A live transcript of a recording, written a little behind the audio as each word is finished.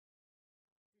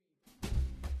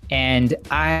And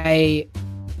I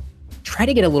try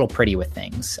to get a little pretty with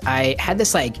things. I had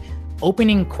this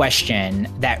opening question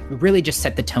that really just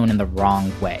set the tone in the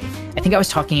wrong way. I think I was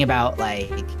talking about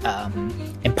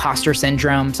imposter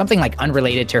syndrome, something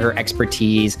unrelated to her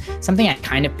expertise, something I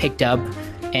kind of picked up,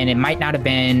 and it might not have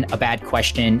been a bad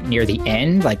question near the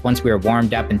end, once we were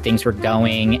warmed up and things were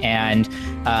going and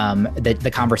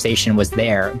the conversation was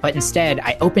there. But instead,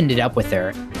 I opened it up with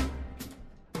her.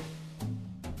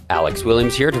 Alex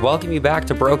Williams here to welcome you back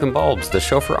to Broken Bulbs, the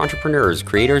show for entrepreneurs,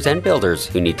 creators, and builders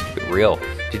who need to keep it real.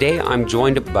 Today, I'm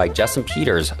joined by Justin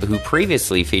Peters, who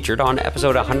previously featured on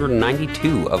episode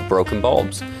 192 of Broken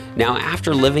Bulbs. Now,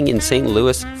 after living in St.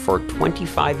 Louis for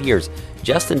 25 years,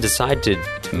 Justin decided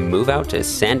to move out to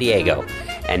San Diego,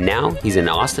 and now he's in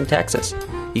Austin, Texas.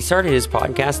 He started his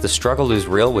podcast, The Struggle is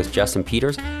Real with Justin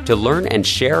Peters, to learn and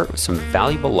share some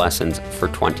valuable lessons for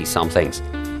 20-somethings.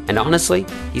 And honestly,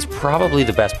 he's probably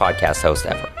the best podcast host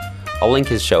ever. I'll link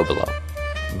his show below.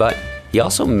 But he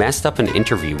also messed up an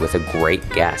interview with a great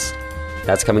guest.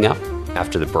 That's coming up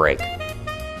after the break.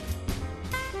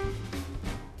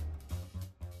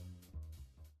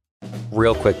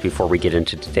 Real quick before we get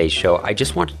into today's show, I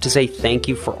just wanted to say thank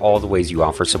you for all the ways you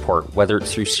offer support, whether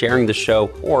it's through sharing the show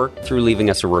or through leaving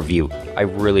us a review. I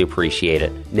really appreciate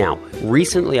it. Now,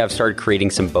 recently I've started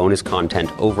creating some bonus content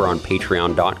over on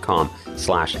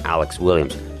patreon.com/Alex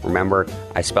Williams. Remember,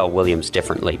 I spell Williams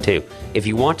differently too. If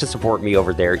you want to support me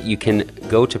over there, you can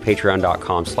go to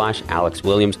patreon.com/Alex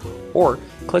Williams or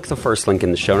click the first link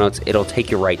in the show notes. It'll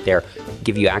take you right there,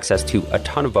 give you access to a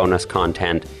ton of bonus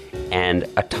content and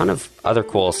a ton of other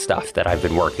cool stuff that I've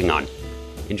been working on.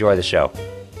 Enjoy the show.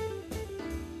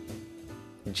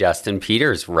 Justin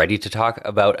Peters, ready to talk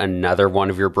about another one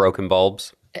of your broken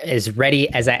bulbs? As ready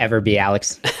as I ever be,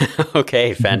 Alex.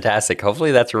 Okay, fantastic.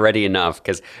 Hopefully that's ready enough,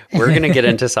 because we're going to get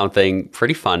into something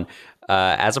pretty fun.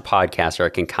 As a podcaster, I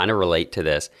can kind of relate to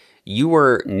this. You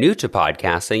were new to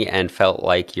podcasting and felt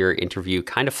like your interview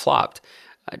kind of flopped.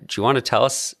 Do you want to tell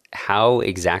us how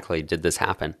exactly did this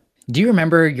happen? Do you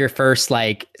remember your first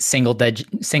single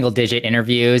digit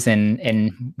interviews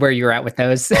and where you were at with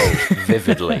those? Oh,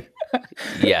 vividly.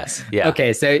 Yes. Yeah.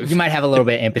 Okay. So you might have a little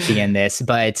bit of empathy in this,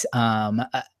 but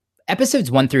episodes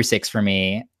 1 through 6 for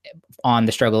me on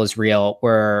The Struggle is Real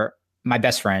were my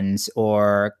best friends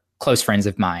or close friends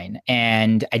of mine.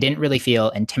 And I didn't really feel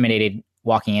intimidated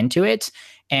walking into it.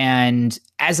 And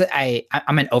as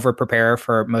I'm an over preparer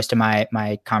for most of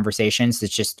my conversations.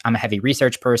 It's just, I'm a heavy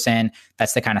research person.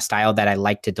 That's the kind of style that I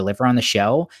like to deliver on the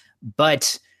show.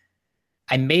 But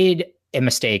I made a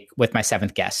mistake with my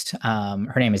 7th guest.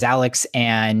 Her name is Alex.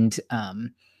 And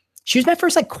she was my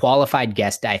first qualified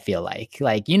guest, I feel like.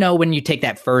 When you take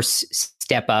that first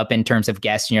step up in terms of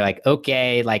guests and you're like,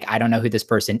 okay, I don't know who this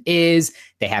person is.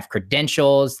 They have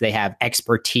credentials. They have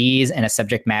expertise in a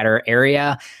subject matter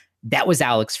area. That was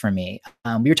Alex for me.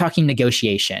 We were talking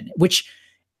negotiation, which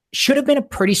should have been a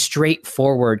pretty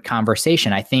straightforward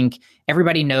conversation. I think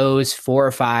everybody knows 4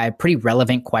 or 5 pretty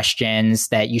relevant questions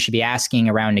that you should be asking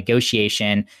around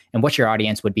negotiation and what your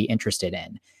audience would be interested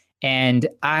in. And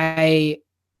I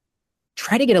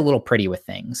try to get a little pretty with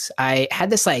things. I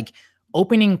had this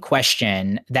opening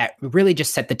question that really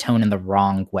just set the tone in the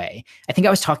wrong way. I think I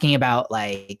was talking about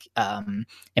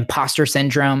imposter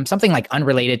syndrome, something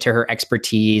unrelated to her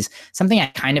expertise, something I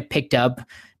kind of picked up,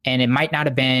 and it might not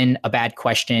have been a bad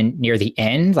question near the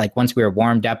end, once we were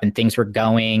warmed up and things were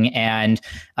going and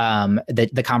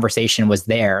the conversation was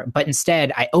there. But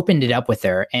instead, I opened it up with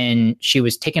her and she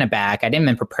was taken aback. I didn't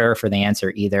even prepare for the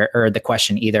answer either, or the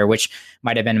question either, which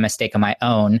might have been a mistake on my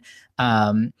own.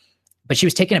 But she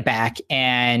was taken aback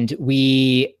and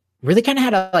we really kind of had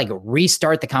to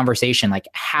restart the conversation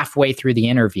halfway through the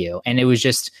interview. And it was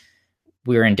just,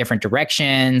 we were in different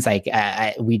directions.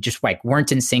 We just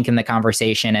weren't in sync in the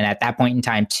conversation. And at that point in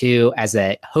time too, as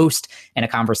a host and a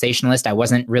conversationalist, I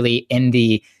wasn't really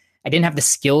I didn't have the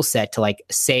skill set to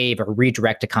save or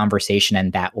redirect a conversation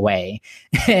in that way.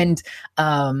 And,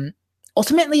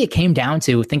 ultimately, it came down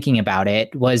to thinking about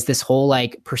it was this whole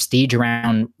prestige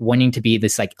around wanting to be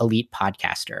this elite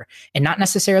podcaster and not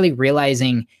necessarily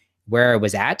realizing where I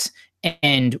was at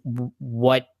and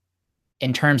what,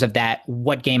 in terms of that,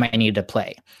 what game I needed to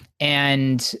play.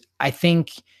 And I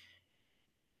think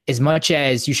as much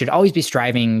as you should always be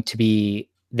striving to be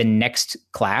the next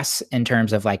class in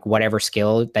terms of whatever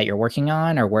skill that you're working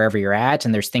on or wherever you're at,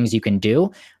 and there's things you can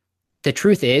do, the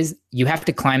truth is you have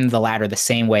to climb the ladder the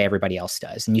same way everybody else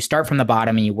does. And you start from the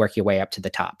bottom and you work your way up to the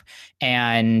top.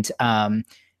 And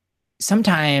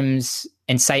sometimes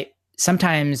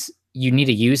you need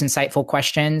to use insightful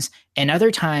questions. And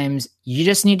other times you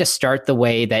just need to start the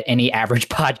way that any average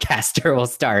podcaster will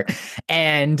start.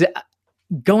 And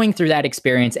going through that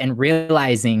experience and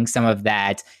realizing some of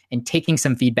that and taking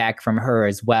some feedback from her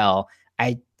as well,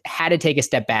 I had to take a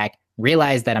step back,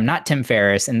 realize that I'm not Tim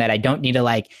Ferriss and that I don't need to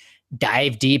like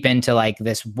dive deep into like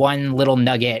this one little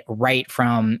nugget right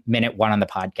from minute one on the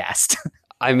podcast.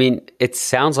 I mean, it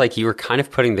sounds like you were kind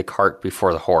of putting the cart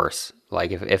before the horse,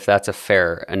 like if that's a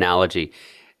fair analogy.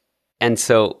 And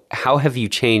so how have you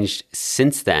changed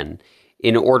since then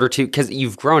in order to, because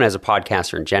you've grown as a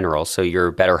podcaster in general, so you're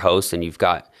a better host and you've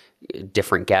got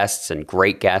different guests and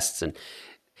great guests. And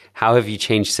how have you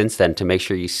changed since then to make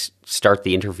sure you start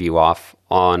the interview off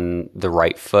on the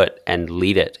right foot and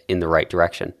lead it in the right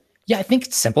direction? Yeah, I think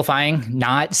simplifying,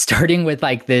 not starting with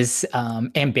like this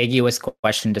ambiguous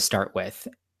question to start with.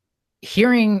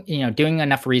 Hearing, doing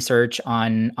enough research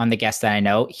on the guests that I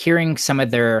know, hearing some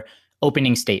of their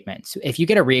opening statements. If you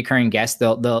get a reoccurring guest,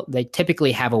 they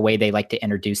typically have a way they like to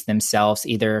introduce themselves,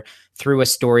 either through a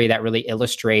story that really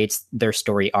illustrates their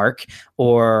story arc,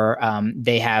 or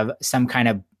they have some kind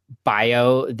of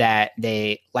bio that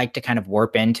they like to kind of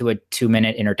warp into a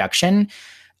 2-minute introduction.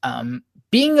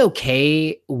 Being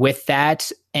okay with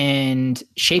that and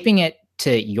shaping it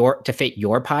to fit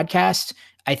your podcast,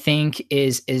 I think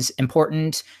is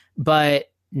important, but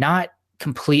not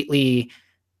completely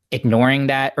ignoring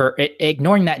that, or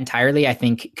ignoring that entirely, I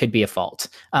think could be a fault.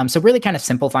 So really kind of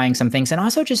simplifying some things, and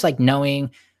also just like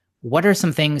knowing what are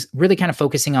some things, really kind of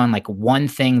focusing on like one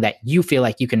thing that you feel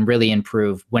like you can really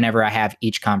improve whenever I have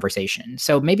each conversation.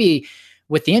 So maybe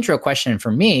with the intro question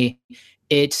for me,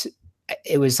 it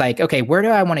was like, okay, where do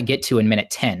I want to get to in minute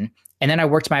 10? And then I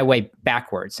worked my way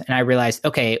backwards and I realized,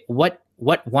 okay, what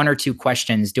 1 or 2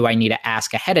 questions do I need to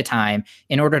ask ahead of time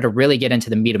in order to really get into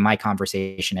the meat of my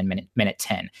conversation in minute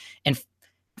 10? And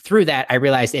through that, I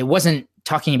realized it wasn't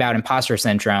talking about imposter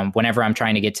syndrome whenever I'm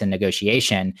trying to get to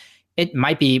negotiation. It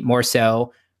might be more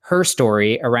so her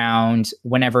story around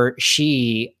whenever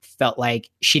she felt like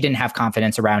she didn't have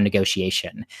confidence around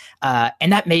negotiation.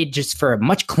 And that made just for a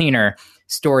much cleaner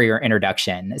story or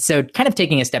introduction. So kind of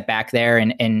taking a step back there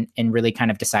and really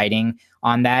kind of deciding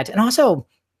on that. And also,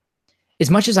 as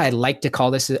much as I like to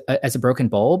call this as a broken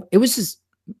bulb, it was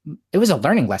a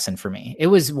learning lesson for me. It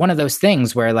was one of those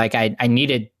things where like I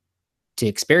needed to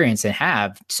experience and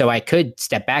have, so I could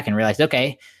step back and realize,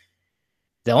 okay,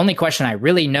 the only question I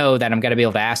really know that I'm going to be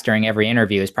able to ask during every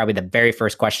interview is probably the very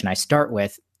first question I start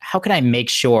with. How can I make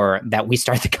sure that we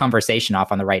start the conversation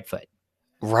off on the right foot?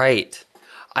 Right.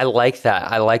 I like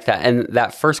that. And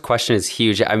that first question is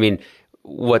huge. I mean,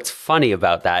 what's funny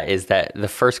about that is that the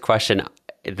first question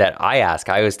that I ask,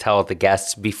 I always tell the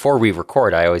guests before we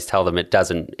record, I always tell them it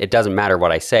doesn't matter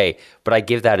what I say, but I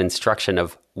give that instruction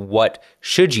of what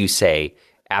should you say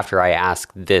after I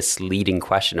ask this leading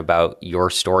question about your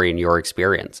story and your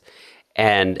experience.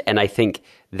 And I think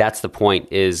that's the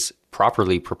point, is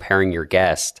properly preparing your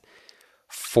guest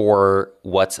for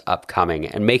what's upcoming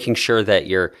and making sure that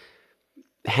you're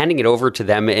handing it over to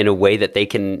them in a way that they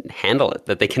can handle it,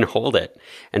 that they can hold it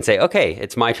and say, okay,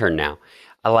 it's my turn now.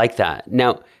 I like that.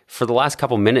 Now, for the last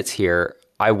couple minutes here,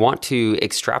 I want to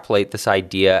extrapolate this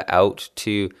idea out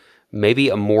to maybe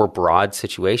a more broad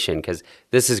situation, because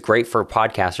this is great for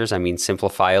podcasters. I mean,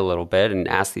 simplify a little bit and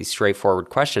ask these straightforward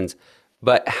questions.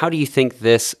 But how do you think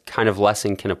this kind of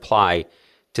lesson can apply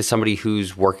to somebody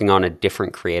who's working on a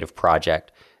different creative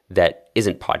project that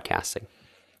isn't podcasting?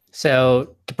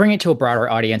 So to bring it to a broader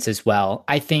audience as well,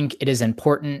 I think it is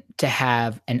important to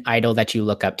have an idol that you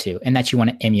look up to and that you want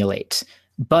to emulate.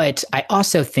 But I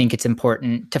also think it's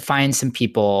important to find some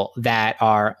people that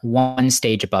are one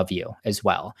stage above you as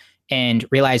well, and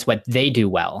realize what they do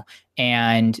well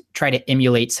and try to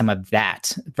emulate some of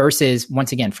that, versus,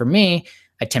 once again, for me,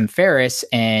 a Tim Ferriss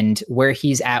and where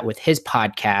he's at with his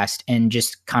podcast and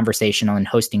just conversational and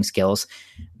hosting skills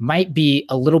might be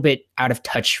a little bit out of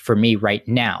touch for me right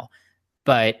now.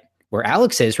 But where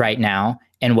Alex is right now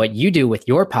and what you do with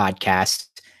your podcast,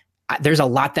 there's a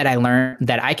lot that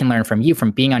I can learn from you,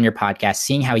 from being on your podcast,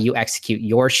 seeing how you execute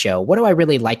your show. What do I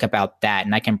really like about that?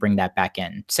 And I can bring that back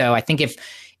in. So I think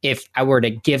if I were to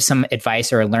give some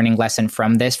advice or a learning lesson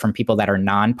from this, from people that are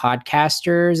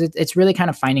non-podcasters, it's really kind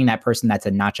of finding that person that's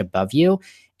a notch above you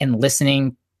and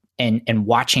listening and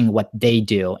watching what they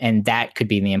do. And that could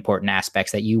be the important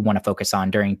aspects that you want to focus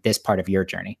on during this part of your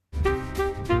journey.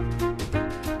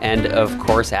 And of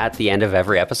course, at the end of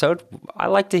every episode, I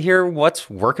like to hear what's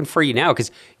working for you now, because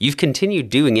you've continued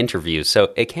doing interviews,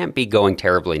 so it can't be going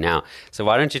terribly now. So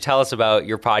why don't you tell us about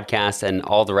your podcast and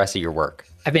all the rest of your work?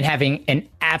 I've been having an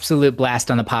absolute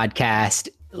blast on the podcast.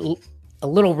 a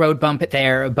little road bump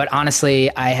there, but honestly,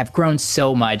 I have grown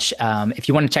so much. If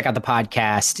you want to check out the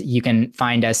podcast, you can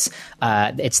find us.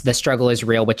 It's The Struggle is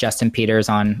Real with Justin Peters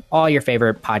on all your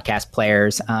favorite podcast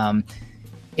players.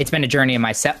 It's been a journey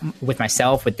with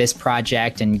myself with this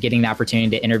project and getting the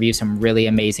opportunity to interview some really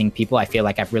amazing people. I feel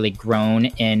like I've really grown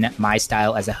in my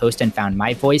style as a host and found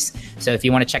my voice. So if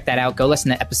you want to check that out, go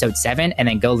listen to episode 7 and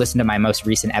then go listen to my most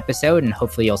recent episode, and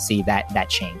hopefully you'll see that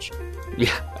change.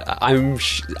 Yeah, I'm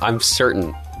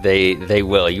certain they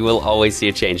will. You will always see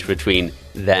a change between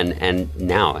then and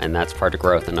now, and that's part of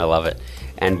growth, and I love it.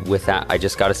 And with that, I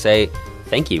just got to say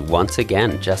thank you once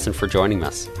again, Justin, for joining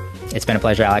us. It's been a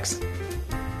pleasure, Alex.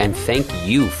 And thank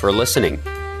you for listening.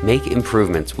 Make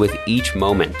improvements with each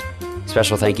moment.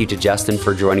 Special thank you to Justin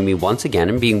for joining me once again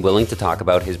and being willing to talk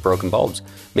about his broken bulbs.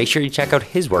 Make sure you check out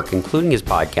his work, including his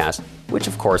podcast, which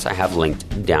of course I have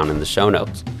linked down in the show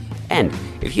notes. And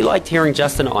if you liked hearing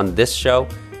Justin on this show,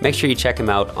 make sure you check him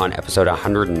out on episode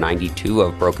 192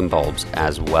 of Broken Bulbs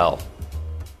as well.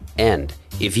 And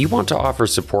if you want to offer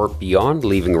support beyond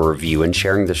leaving a review and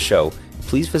sharing the show,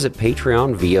 please visit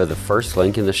Patreon via the first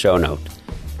link in the show note.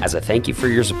 As a thank you for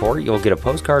your support, you'll get a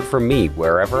postcard from me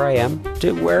wherever I am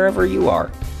to wherever you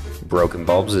are. Broken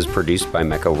Bulbs is produced by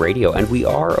Mecco Radio, and we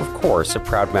are, of course, a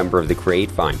proud member of the Create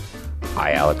Vine.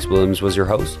 I, Alex Williams, was your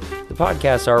host. The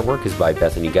podcast artwork is by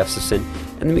Bethany Gustafson,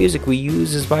 and the music we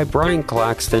use is by Brian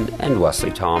Claxton and Wesley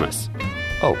Thomas.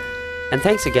 Oh, and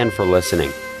thanks again for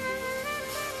listening.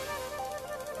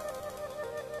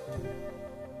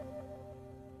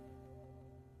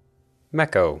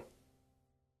 Mecco.